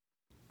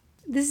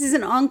This is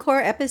an encore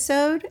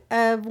episode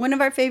of one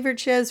of our favorite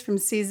shows from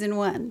season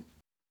 1.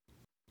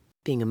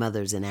 Being a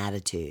mother's an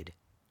attitude,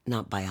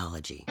 not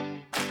biology.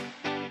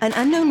 An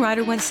unknown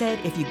writer once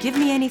said, if you give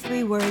me any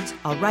 3 words,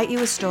 I'll write you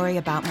a story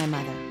about my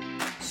mother.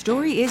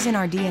 Story is in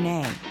our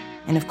DNA,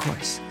 and of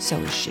course, so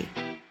is she.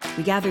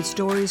 We gathered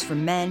stories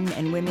from men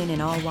and women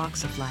in all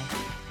walks of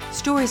life.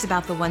 Stories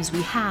about the ones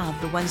we have,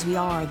 the ones we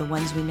are, the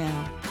ones we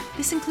know.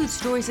 This includes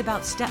stories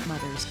about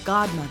stepmothers,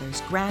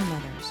 godmothers,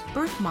 grandmothers,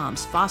 birth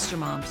moms, foster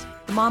moms,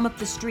 the mom up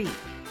the street.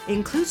 It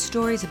includes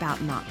stories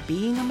about not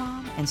being a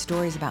mom and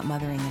stories about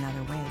mothering in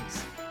other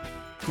ways.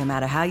 No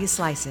matter how you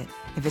slice it,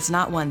 if it's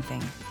not one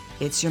thing,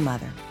 it's your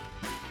mother.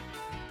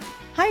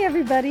 Hi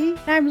everybody,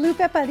 I'm Lupe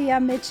Padilla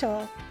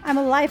Mitchell. I'm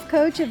a life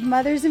coach of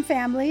mothers and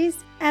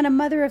families and a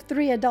mother of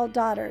 3 adult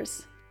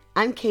daughters.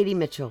 I'm Katie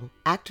Mitchell,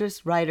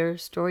 actress, writer,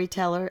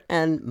 storyteller,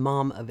 and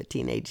mom of a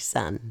teenage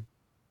son.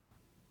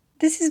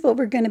 This is what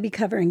we're going to be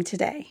covering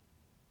today.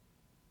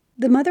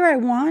 The mother I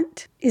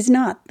want is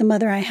not the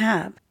mother I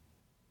have.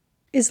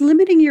 Is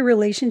limiting your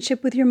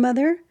relationship with your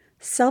mother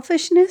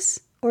selfishness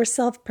or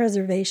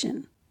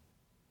self-preservation?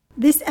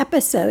 This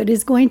episode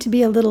is going to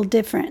be a little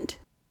different.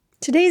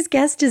 Today's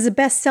guest is a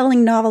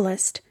best-selling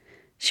novelist.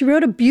 She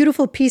wrote a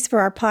beautiful piece for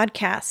our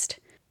podcast,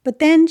 but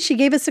then she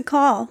gave us a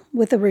call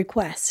with a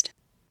request.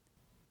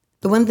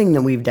 The one thing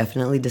that we've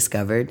definitely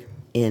discovered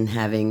in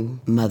having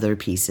mother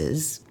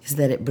pieces is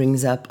that it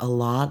brings up a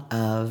lot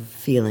of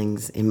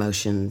feelings,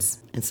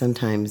 emotions, and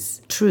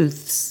sometimes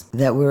truths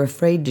that we're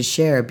afraid to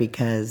share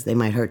because they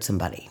might hurt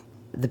somebody.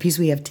 The piece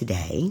we have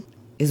today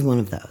is one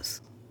of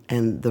those,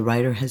 and the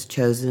writer has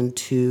chosen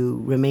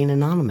to remain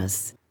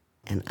anonymous,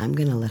 and I'm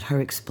going to let her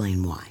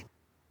explain why.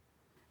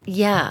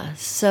 Yeah,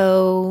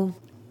 so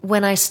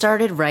when I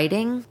started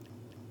writing,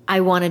 I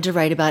wanted to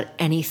write about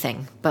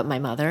anything but my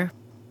mother.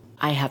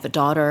 I have a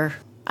daughter,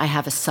 I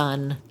have a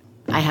son,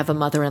 I have a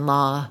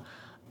mother-in-law.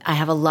 I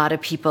have a lot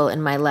of people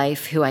in my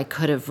life who I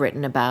could have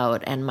written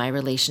about and my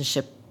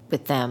relationship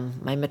with them,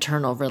 my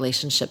maternal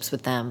relationships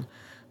with them.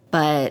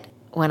 But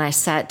when I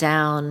sat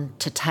down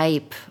to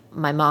type,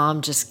 my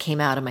mom just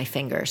came out of my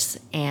fingers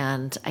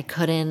and I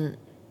couldn't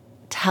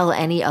tell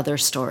any other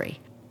story.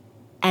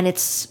 And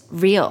it's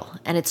real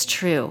and it's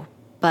true.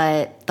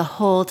 But the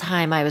whole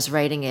time I was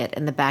writing it,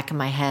 in the back of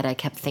my head, I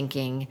kept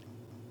thinking,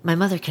 my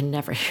mother can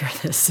never hear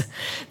this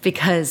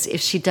because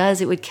if she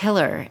does, it would kill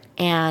her.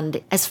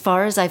 And as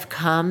far as I've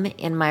come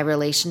in my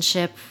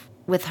relationship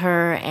with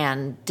her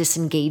and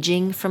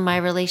disengaging from my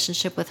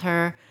relationship with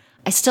her,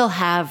 I still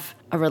have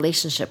a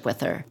relationship with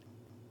her.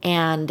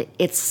 And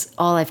it's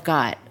all I've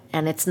got.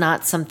 And it's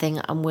not something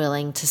I'm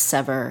willing to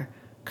sever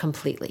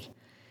completely.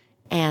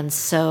 And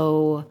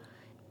so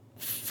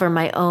for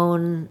my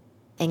own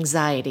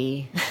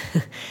anxiety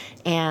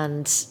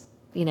and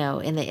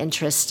in the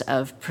interest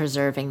of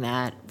preserving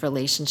that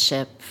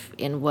relationship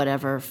in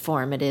whatever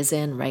form it is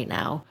in right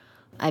now,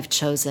 I've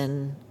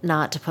chosen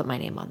not to put my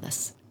name on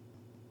this.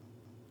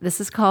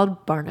 This is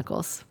called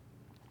Barnacles.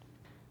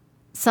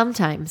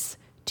 Sometimes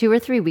 2 or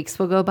 3 weeks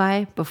will go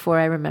by before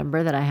I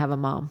remember that I have a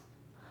mom.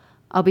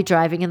 I'll be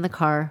driving in the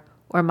car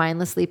or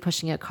mindlessly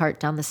pushing a cart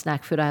down the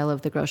snack food aisle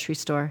of the grocery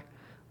store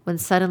when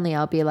suddenly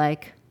I'll be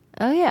like,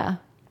 oh yeah,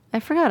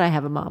 I forgot I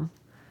have a mom.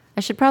 I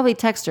should probably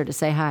text her to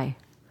say hi.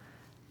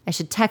 I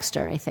should text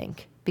her, I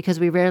think, because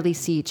we rarely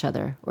see each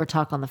other or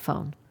talk on the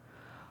phone.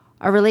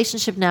 Our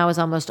relationship now is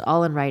almost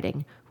all in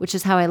writing, which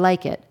is how I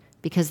like it,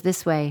 because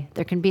this way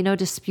there can be no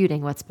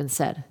disputing what's been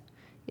said.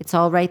 It's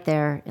all right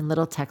there in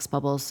little text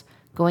bubbles,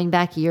 going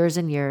back years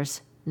and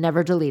years,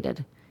 never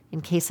deleted,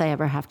 in case I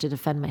ever have to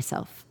defend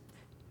myself.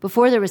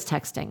 Before there was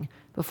texting,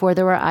 before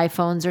there were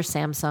iPhones or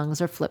Samsungs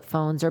or flip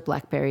phones or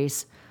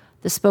Blackberries,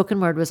 the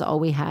spoken word was all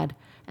we had,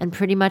 and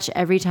pretty much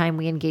every time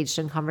we engaged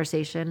in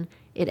conversation,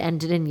 it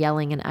ended in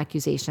yelling and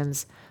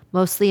accusations,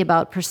 mostly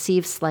about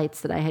perceived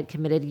slights that I had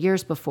committed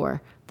years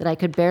before that I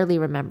could barely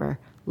remember,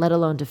 let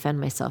alone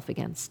defend myself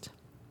against.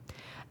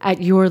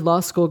 At your law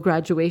school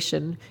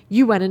graduation,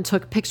 you went and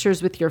took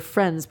pictures with your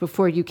friends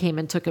before you came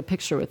and took a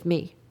picture with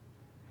me.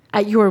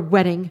 At your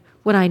wedding,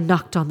 when I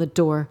knocked on the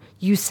door,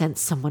 you sent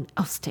someone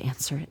else to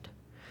answer it.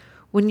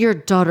 When your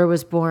daughter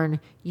was born,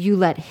 you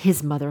let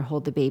his mother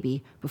hold the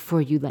baby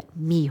before you let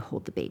me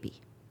hold the baby.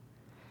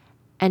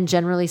 And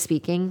generally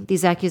speaking,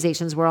 these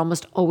accusations were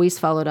almost always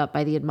followed up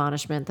by the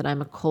admonishment that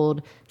I'm a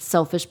cold,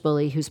 selfish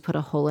bully who's put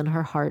a hole in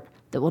her heart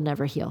that will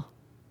never heal.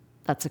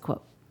 That's a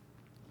quote.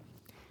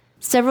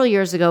 Several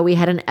years ago, we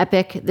had an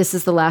epic "this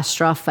is the last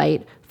straw"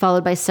 fight,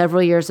 followed by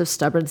several years of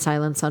stubborn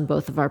silence on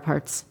both of our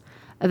parts.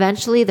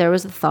 Eventually, there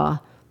was a thaw,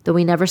 though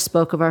we never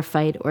spoke of our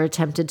fight or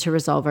attempted to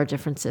resolve our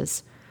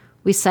differences.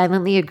 We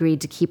silently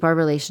agreed to keep our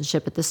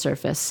relationship at the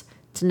surface,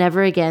 to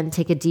never again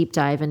take a deep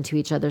dive into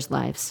each other's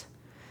lives.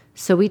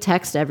 So we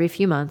text every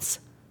few months,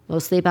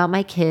 mostly about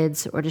my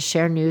kids or to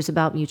share news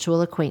about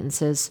mutual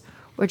acquaintances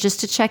or just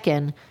to check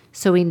in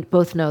so we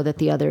both know that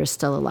the other is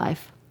still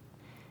alive.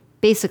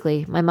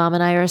 Basically, my mom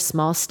and I are a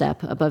small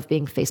step above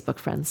being Facebook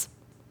friends.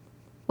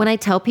 When I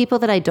tell people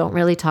that I don't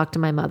really talk to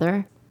my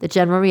mother, the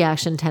general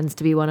reaction tends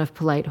to be one of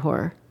polite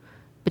horror.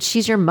 But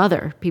she's your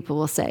mother, people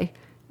will say,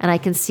 and I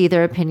can see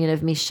their opinion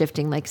of me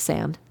shifting like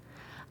sand.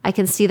 I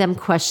can see them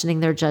questioning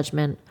their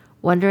judgment,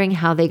 wondering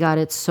how they got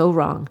it so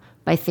wrong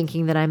by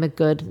thinking that I'm a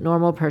good,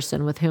 normal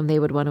person with whom they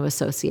would want to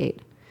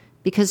associate.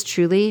 Because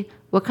truly,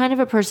 what kind of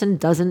a person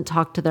doesn't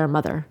talk to their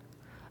mother?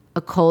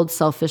 A cold,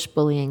 selfish,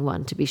 bullying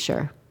one, to be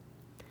sure.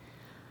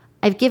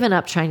 I've given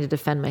up trying to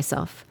defend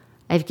myself.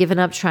 I've given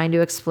up trying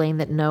to explain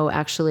that no,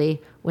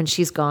 actually, when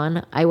she's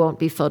gone, I won't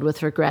be filled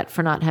with regret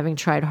for not having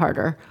tried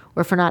harder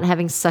or for not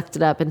having sucked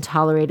it up and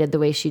tolerated the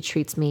way she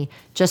treats me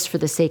just for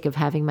the sake of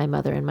having my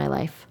mother in my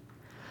life.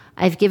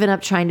 I've given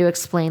up trying to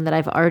explain that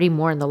I've already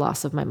mourned the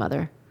loss of my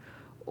mother.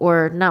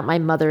 Or not my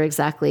mother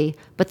exactly,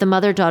 but the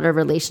mother-daughter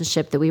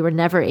relationship that we were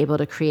never able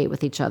to create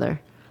with each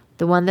other.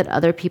 The one that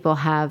other people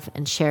have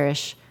and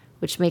cherish,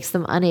 which makes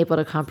them unable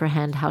to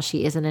comprehend how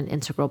she isn't an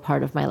integral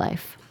part of my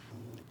life.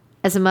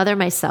 As a mother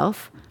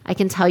myself, I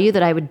can tell you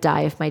that I would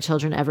die if my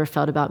children ever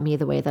felt about me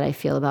the way that I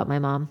feel about my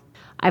mom.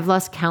 I've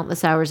lost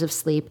countless hours of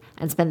sleep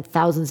and spent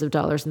thousands of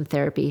dollars in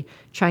therapy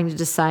trying to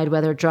decide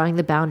whether drawing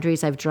the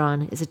boundaries I've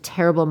drawn is a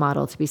terrible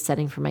model to be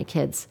setting for my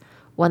kids,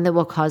 one that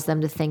will cause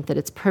them to think that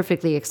it's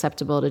perfectly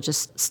acceptable to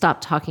just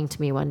stop talking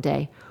to me one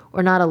day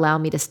or not allow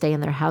me to stay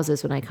in their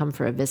houses when I come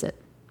for a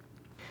visit.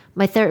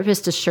 My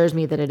therapist assures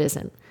me that it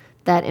isn't,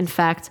 that in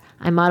fact,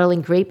 I'm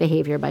modeling great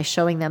behavior by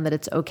showing them that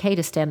it's okay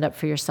to stand up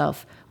for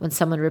yourself when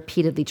someone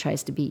repeatedly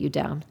tries to beat you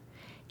down.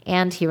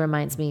 And he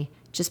reminds me,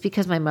 just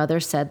because my mother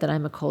said that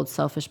I'm a cold,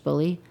 selfish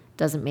bully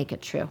doesn't make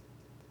it true.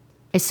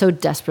 I so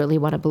desperately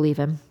want to believe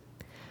him.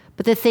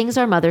 But the things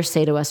our mothers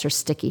say to us are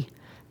sticky.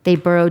 They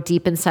burrow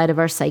deep inside of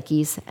our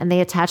psyches, and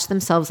they attach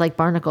themselves like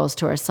barnacles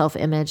to our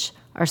self-image,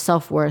 our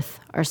self-worth,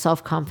 our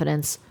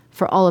self-confidence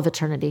for all of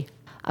eternity.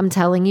 I'm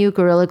telling you,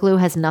 Gorilla Glue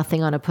has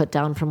nothing on a put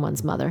down from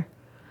one's mother.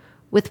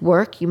 With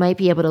work, you might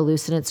be able to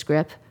loosen its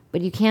grip,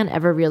 but you can't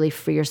ever really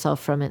free yourself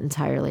from it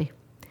entirely.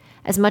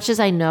 As much as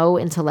I know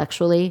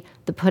intellectually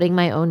that putting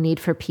my own need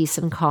for peace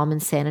and calm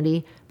and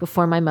sanity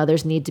before my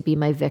mother's need to be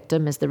my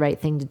victim is the right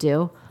thing to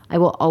do, I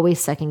will always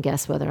second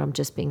guess whether I'm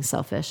just being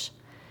selfish.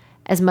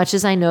 As much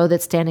as I know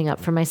that standing up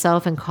for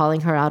myself and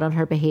calling her out on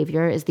her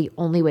behavior is the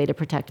only way to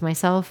protect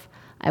myself,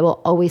 I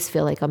will always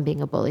feel like I'm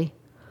being a bully.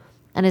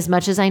 And as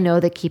much as I know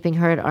that keeping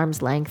her at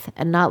arm's length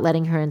and not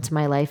letting her into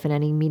my life in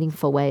any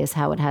meaningful way is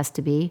how it has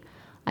to be,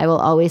 I will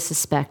always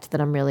suspect that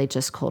I'm really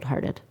just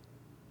cold-hearted.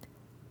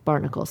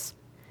 Barnacles.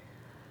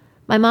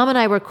 My mom and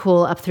I were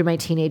cool up through my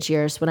teenage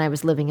years when I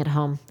was living at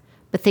home,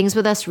 but things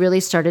with us really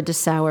started to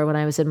sour when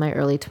I was in my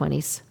early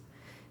 20s.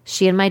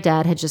 She and my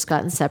dad had just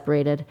gotten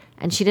separated,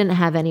 and she didn't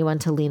have anyone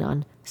to lean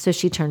on, so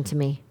she turned to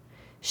me.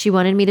 She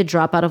wanted me to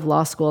drop out of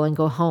law school and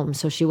go home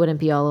so she wouldn't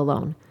be all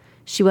alone.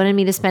 She wanted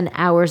me to spend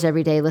hours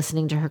every day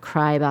listening to her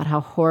cry about how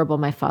horrible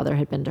my father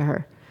had been to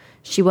her.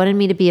 She wanted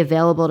me to be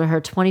available to her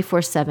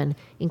 24/7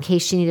 in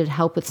case she needed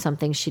help with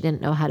something she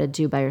didn't know how to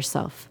do by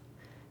herself.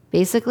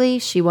 Basically,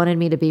 she wanted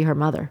me to be her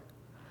mother.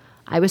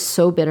 I was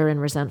so bitter and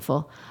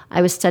resentful.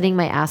 I was studying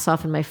my ass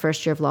off in my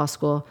first year of law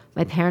school.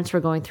 My parents were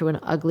going through an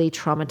ugly,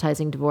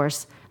 traumatizing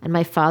divorce, and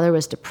my father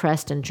was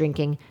depressed and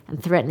drinking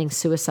and threatening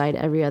suicide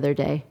every other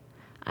day.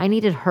 I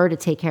needed her to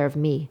take care of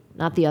me,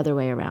 not the other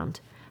way around.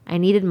 I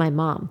needed my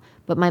mom,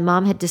 but my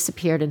mom had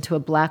disappeared into a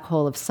black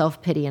hole of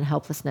self-pity and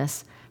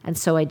helplessness, and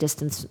so I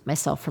distanced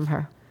myself from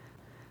her.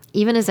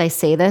 Even as I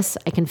say this,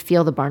 I can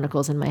feel the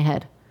barnacles in my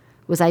head.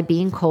 Was I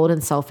being cold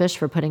and selfish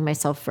for putting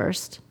myself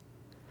first?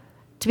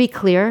 To be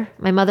clear,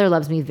 my mother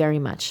loves me very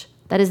much.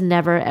 That has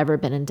never, ever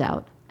been in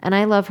doubt. And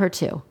I love her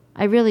too.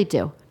 I really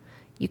do.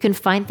 You can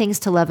find things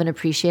to love and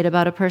appreciate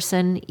about a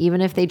person, even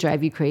if they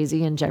drive you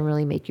crazy and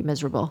generally make you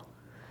miserable.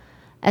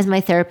 As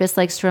my therapist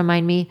likes to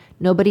remind me,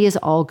 nobody is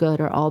all good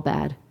or all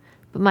bad.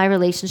 But my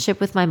relationship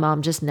with my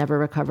mom just never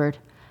recovered.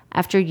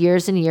 After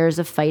years and years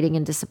of fighting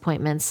and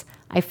disappointments,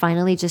 I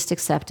finally just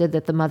accepted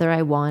that the mother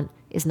I want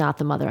is not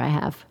the mother I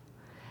have.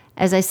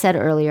 As I said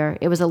earlier,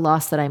 it was a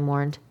loss that I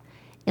mourned.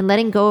 In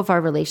letting go of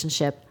our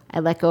relationship, I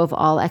let go of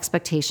all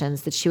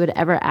expectations that she would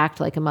ever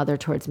act like a mother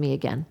towards me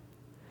again.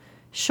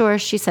 Sure,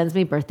 she sends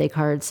me birthday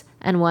cards,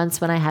 and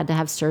once when I had to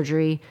have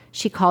surgery,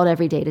 she called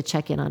every day to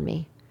check in on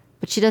me.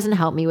 But she doesn't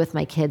help me with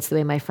my kids the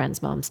way my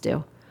friends' moms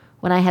do.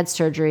 When I had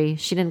surgery,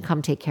 she didn't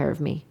come take care of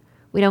me.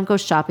 We don't go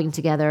shopping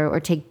together or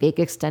take big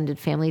extended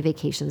family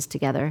vacations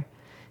together.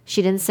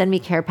 She didn't send me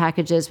care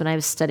packages when I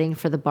was studying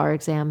for the bar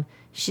exam.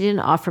 She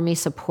didn't offer me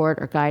support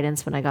or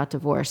guidance when I got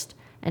divorced.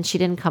 And she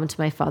didn't come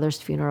to my father's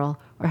funeral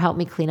or help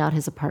me clean out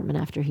his apartment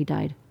after he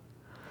died.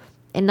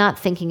 In not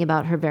thinking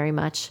about her very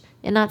much,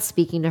 in not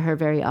speaking to her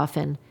very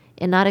often,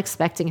 in not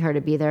expecting her to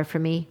be there for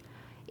me,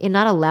 in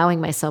not allowing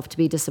myself to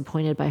be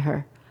disappointed by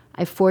her,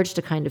 I forged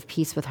a kind of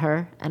peace with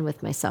her and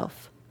with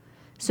myself.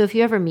 So if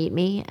you ever meet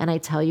me and I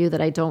tell you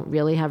that I don't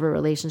really have a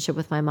relationship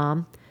with my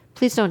mom,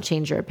 please don't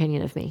change your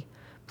opinion of me.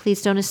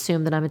 Please don't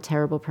assume that I'm a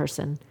terrible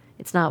person.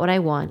 It's not what I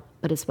want,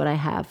 but it's what I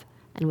have.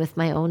 And with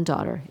my own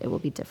daughter, it will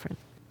be different.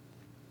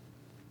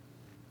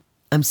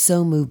 I'm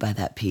so moved by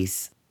that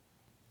piece.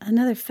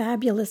 Another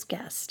fabulous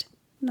guest.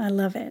 I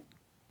love it.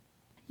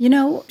 You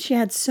know, she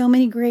had so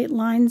many great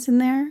lines in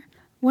there,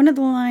 One of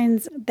the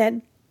lines that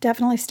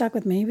definitely stuck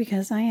with me,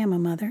 because I am a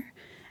mother,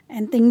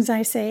 and things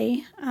I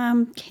say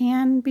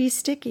can be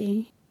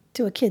sticky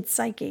to a kid's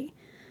psyche.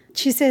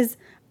 She says,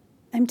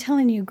 I'm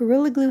telling you,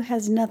 Gorilla Glue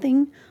has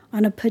nothing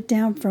on a put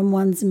down from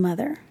one's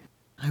mother.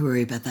 I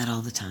worry about that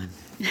all the time.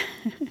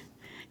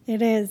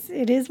 It is.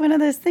 It is one of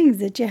those things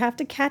that you have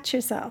to catch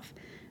yourself,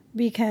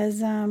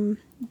 because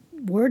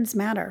words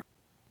matter.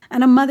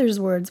 And a mother's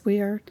words, we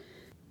are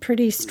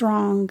pretty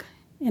strong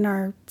in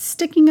our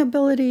sticking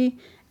ability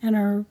and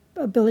our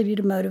ability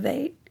to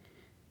motivate.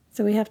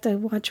 So we have to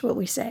watch what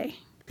we say.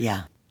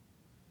 Yeah.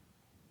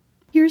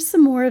 Here's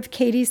some more of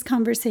Katie's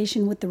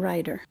conversation with the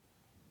writer.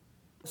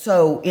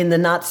 So in the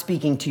not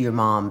speaking to your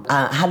mom,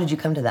 how did you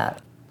come to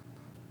that?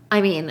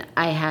 I mean,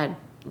 I had,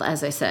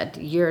 as I said,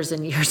 years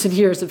and years and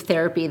years of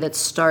therapy that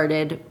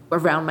started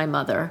around my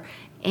mother.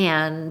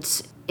 And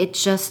it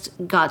just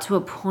got to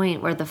a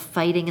point where the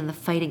fighting,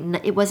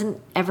 it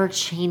wasn't ever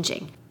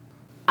changing.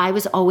 I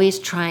was always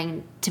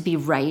trying to be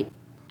right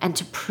and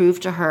to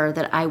prove to her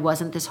that I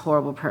wasn't this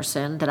horrible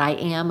person, that I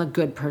am a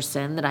good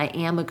person, that I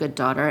am a good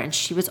daughter. And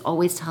she was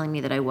always telling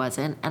me that I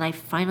wasn't. And I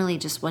finally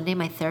just, one day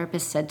my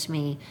therapist said to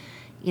me,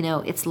 you know,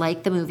 it's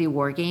like the movie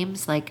War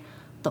Games, like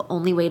the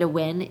only way to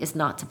win is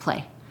not to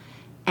play.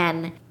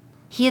 And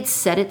he had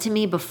said it to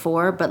me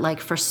before, but like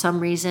for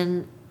some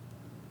reason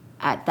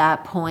at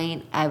that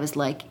point I was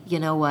like, you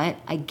know what?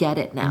 I get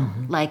it now.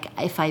 Mm-hmm. Like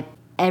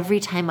every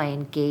time I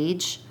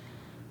engage,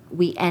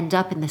 we end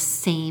up in the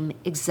same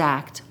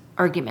exact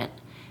argument.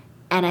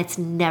 And it's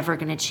never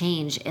going to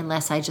change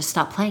unless I just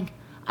stop playing.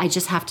 I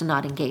just have to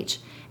not engage.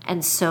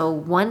 And so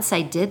once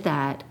I did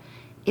that,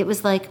 it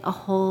was like a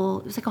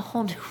whole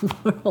new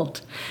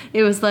world.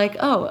 It was like,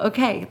 oh,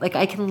 okay, like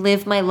I can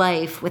live my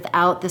life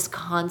without this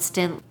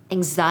constant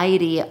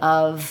anxiety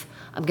of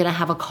I'm going to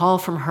have a call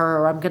from her,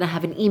 or I'm going to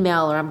have an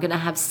email, or I'm going to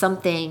have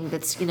something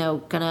that's, you know,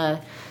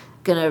 going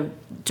to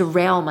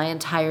derail my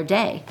entire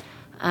day.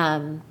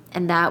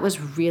 And that was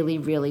really,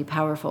 really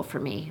powerful for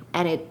me.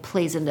 And it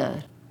plays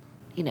into,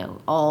 you know,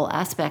 all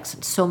aspects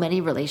and so many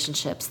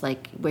relationships,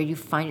 like where you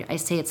find, I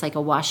say it's like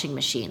a washing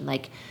machine.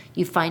 Like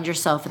you find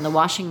yourself in the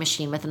washing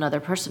machine with another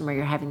person where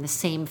you're having the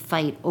same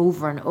fight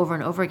over and over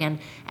and over again,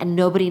 and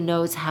nobody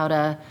knows how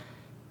to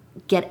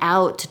get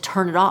out to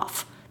turn it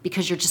off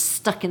because you're just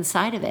stuck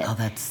inside of it. Oh,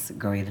 that's a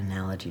great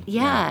analogy.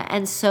 Yeah.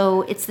 And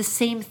so it's the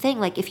same thing.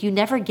 Like if you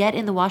never get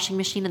in the washing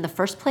machine in the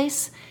first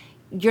place,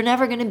 you're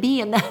never going to be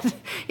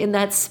in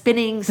that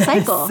spinning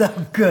cycle. That's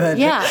so good.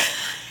 Yeah.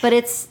 But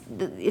it's,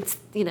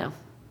 you know,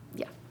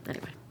 yeah,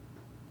 anyway.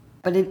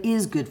 But it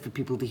is good for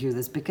people to hear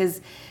this,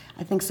 because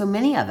I think so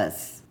many of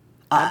us,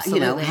 you know,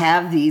 Absolutely.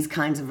 have these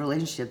kinds of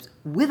relationships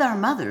with our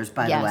mothers,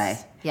 by the way.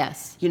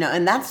 Yes. You know,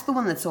 and that's the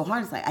one that's so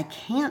hard. It's like,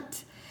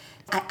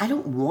 I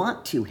don't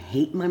want to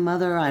hate my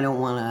mother. I don't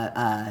want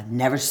to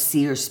never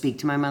see or speak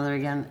to my mother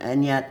again.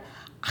 And yet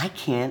I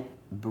can't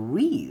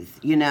breathe,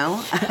 you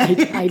know?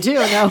 I do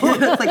know.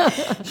 It's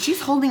like,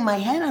 she's holding my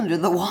head under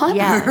the water.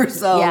 Yeah.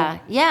 So.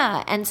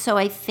 Yeah. And so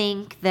I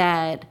think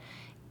that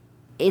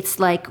it's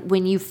like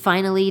when you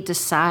finally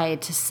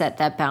decide to set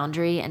that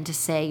boundary and to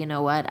say, you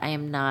know what, I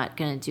am not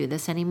going to do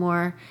this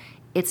anymore.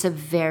 It's a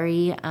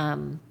very,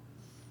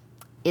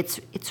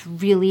 it's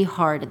really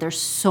hard. There's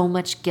so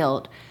much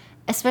guilt,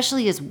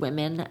 especially as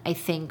women. I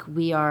think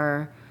we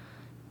are,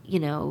 you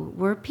know,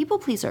 we're people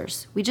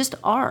pleasers. We just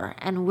are.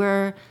 And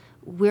we're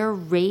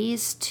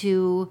raised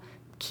to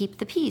keep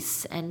the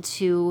peace and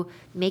to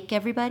make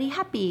everybody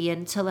happy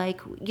and to, like,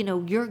 you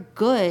know, you're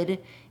good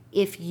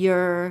if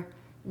you're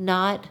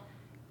not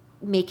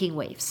making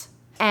waves.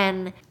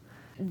 And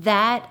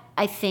that,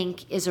 I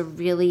think,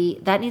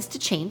 that needs to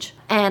change.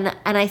 And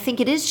I think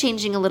it is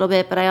changing a little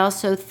bit, but I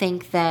also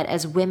think that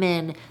as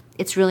women,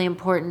 it's really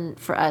important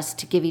for us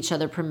to give each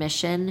other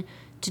permission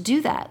to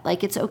do that.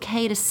 Like, it's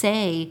okay to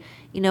say,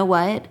 you know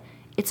what,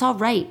 it's all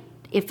right.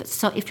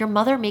 If your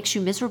mother makes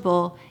you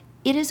miserable,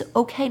 it is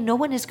okay. No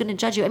one is going to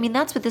judge you. I mean,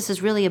 that's what this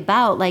is really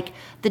about. Like,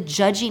 the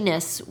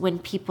judginess when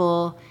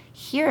people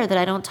hear that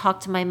I don't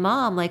talk to my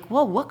mom, like,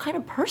 whoa, what kind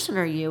of person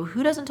are you?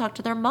 Who doesn't talk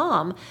to their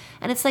mom?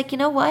 And it's like, you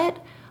know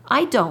what?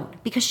 I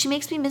don't, because she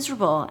makes me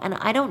miserable, and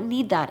I don't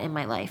need that in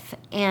my life.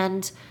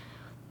 And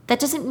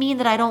that doesn't mean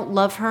that I don't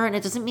love her, and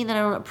it doesn't mean that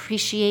I don't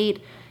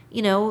appreciate,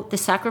 you know, the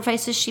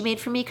sacrifices she made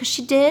for me, because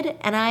she did,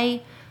 and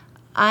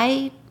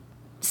I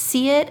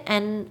see it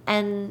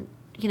and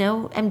you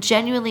know, I'm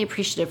genuinely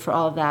appreciative for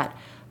all of that.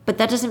 But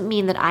that doesn't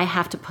mean that I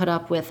have to put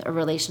up with a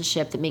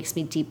relationship that makes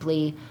me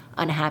deeply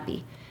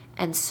unhappy.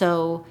 And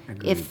so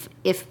if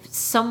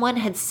someone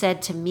had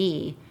said to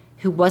me,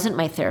 who wasn't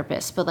my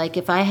therapist, but like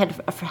if I had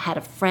had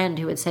a friend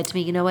who had said to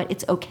me, you know what,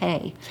 it's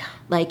okay. Yeah.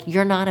 Like,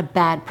 you're not a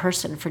bad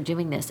person for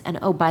doing this. And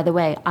oh, by the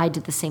way, I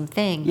did the same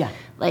thing. Yeah.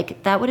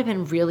 Like, that would have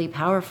been really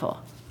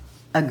powerful.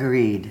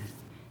 Agreed.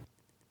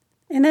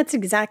 And that's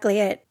exactly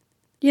it.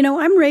 You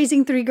know, I'm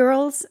raising 3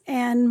 girls,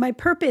 and my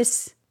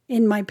purpose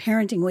in my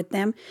parenting with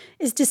them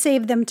is to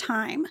save them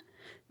time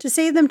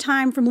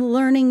from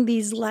learning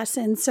these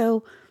lessons.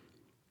 So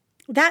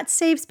That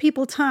saves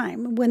people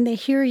time when they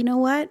hear, you know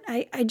what,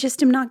 I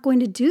just am not going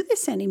to do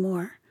this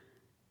anymore.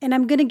 And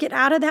I'm going to get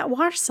out of that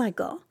wash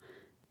cycle.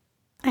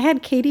 I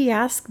had Katie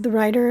ask the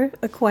writer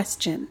a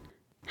question.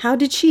 How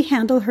did she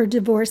handle her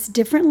divorce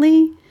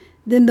differently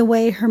than the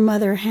way her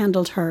mother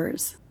handled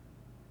hers?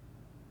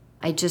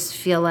 I just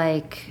feel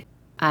like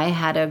I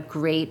had a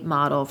great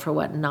model for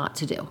what not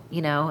to do,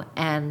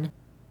 and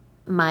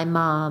my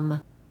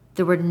mom,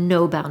 there were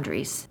no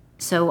boundaries.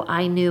 So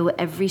I knew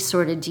every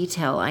sordid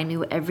detail. I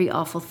knew every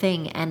awful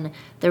thing. And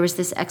there was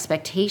this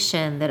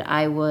expectation that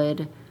I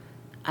would,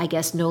 I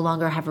guess, no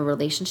longer have a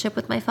relationship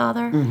with my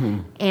father. Mm-hmm.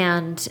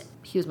 And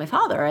he was my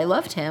father. I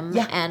loved him.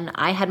 Yeah. And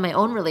I had my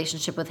own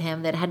relationship with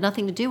him that had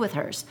nothing to do with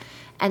hers.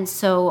 And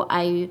so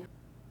I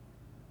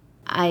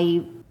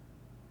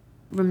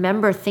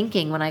remember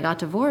thinking when I got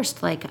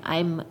divorced, like,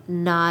 I'm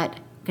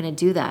not going to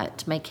do that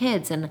to my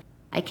kids. And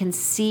I can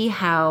see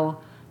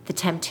how the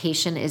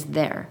temptation is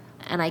there.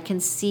 And I can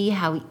see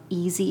how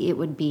easy it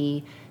would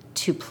be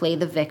to play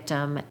the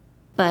victim.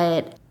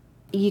 But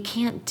you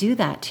can't do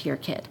that to your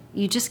kid.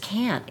 You just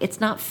can't. It's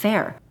not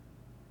fair.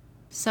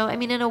 So, I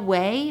mean, in a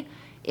way,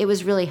 it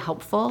was really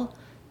helpful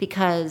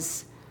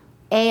because,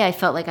 A, I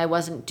felt like I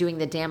wasn't doing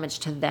the damage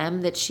to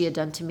them that she had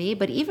done to me.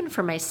 But even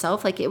for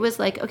myself, like, it was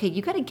like, okay,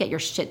 you got to get your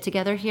shit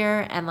together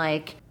here and,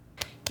 like,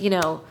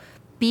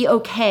 be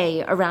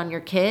okay around your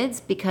kids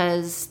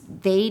because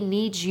they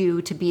need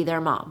you to be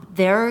their mom.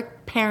 Their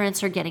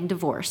parents are getting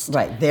divorced.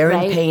 Right. They're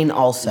in pain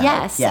also.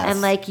 Yes.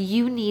 And, like,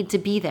 you need to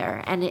be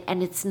there.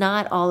 And it's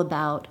not all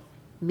about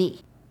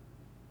me.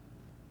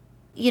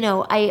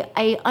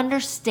 I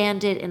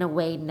understand it in a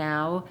way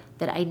now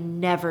that I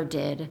never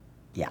did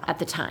at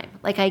the time.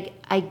 Like,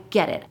 I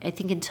get it. I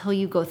think until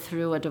you go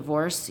through a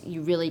divorce,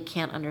 you really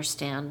can't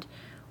understand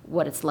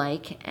what it's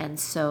like. And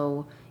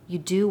so you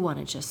do want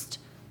to just,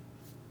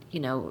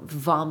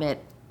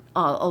 vomit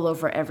all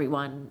over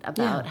everyone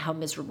about how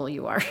miserable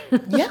you are.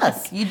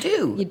 Yes, you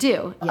do. You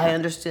do. Yeah. I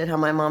understood how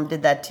my mom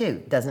did that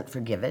too. Doesn't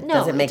forgive it. No,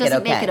 doesn't make it okay. It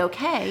doesn't make it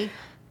okay,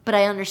 but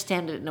I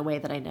understand it in a way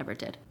that I never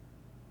did.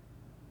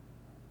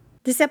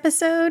 This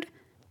episode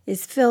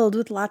is filled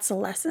with lots of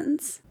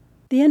lessons.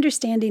 The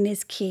understanding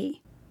is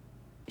key.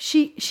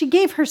 She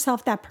gave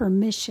herself that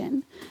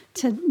permission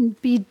to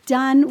be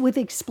done with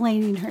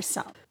explaining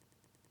herself.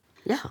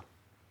 Yeah,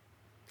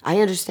 I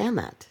understand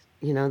that.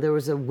 There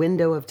was a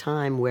window of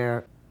time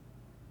where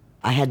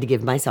I had to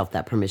give myself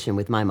that permission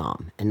with my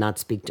mom and not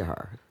speak to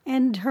her.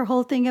 And her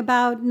whole thing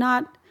about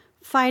not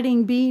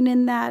fighting being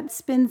in that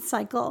spin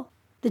cycle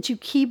that you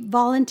keep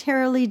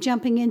voluntarily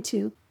jumping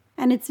into.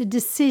 And it's a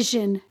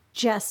decision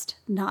just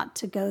not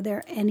to go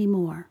there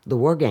anymore. The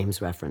War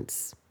Games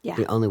reference. Yeah.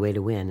 The only way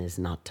to win is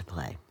not to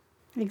play.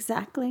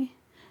 Exactly.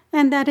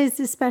 And that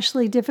is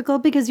especially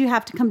difficult because you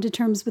have to come to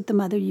terms with the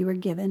mother you were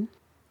given.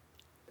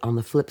 On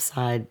the flip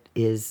side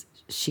is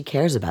she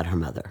cares about her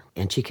mother,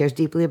 and she cares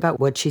deeply about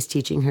what she's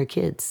teaching her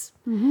kids.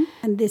 Mm-hmm.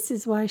 And this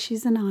is why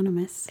she's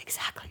anonymous.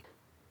 Exactly.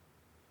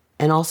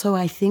 And also,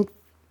 I think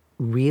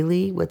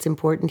really what's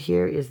important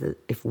here is that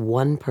if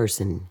one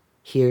person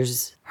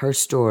hears her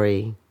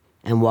story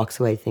and walks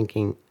away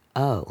thinking,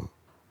 oh,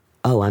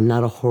 I'm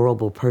not a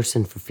horrible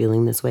person for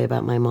feeling this way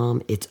about my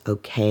mom. It's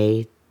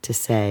okay to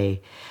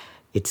say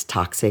it's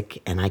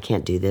toxic and I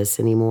can't do this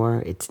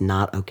anymore. It's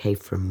not okay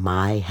for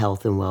my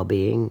health and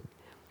well-being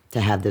to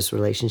have this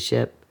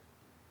relationship,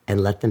 and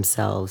let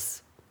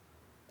themselves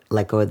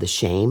let go of the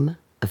shame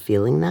of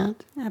feeling that.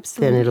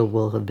 Absolutely. Then it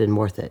will have been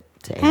worth it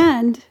to end.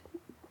 And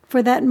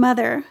for that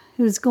mother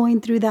who's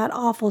going through that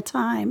awful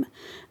time,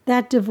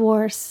 that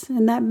divorce,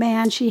 and that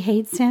man, she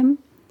hates him,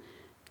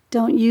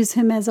 don't use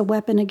him as a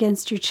weapon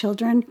against your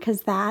children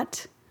because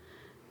that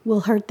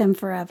will hurt them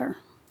forever.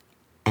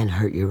 And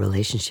hurt your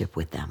relationship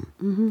with them.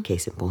 Mm-hmm.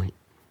 Case in point.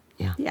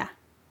 Yeah. Yeah.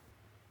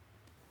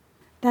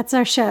 That's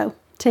our show.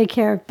 Take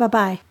care.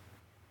 Bye-bye.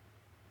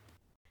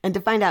 And to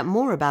find out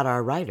more about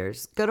our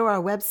writers, go to our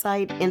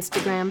website,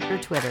 Instagram,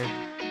 or Twitter.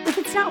 If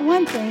it's not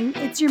one thing,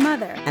 it's your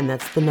mother. And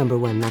that's the number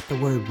one, not the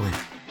word one.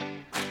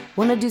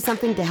 Want to do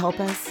something to help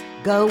us?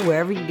 Go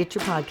wherever you get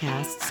your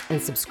podcasts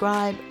and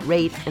subscribe,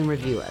 rate, and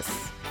review us.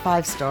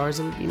 5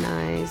 stars would be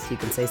nice. You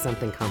can say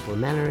something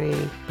complimentary,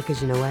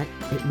 because you know what?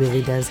 It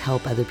really does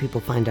help other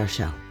people find our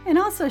show. And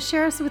also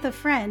share us with a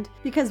friend,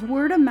 because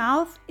word of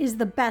mouth is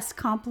the best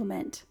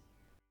compliment.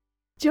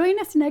 Join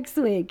us next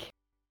week.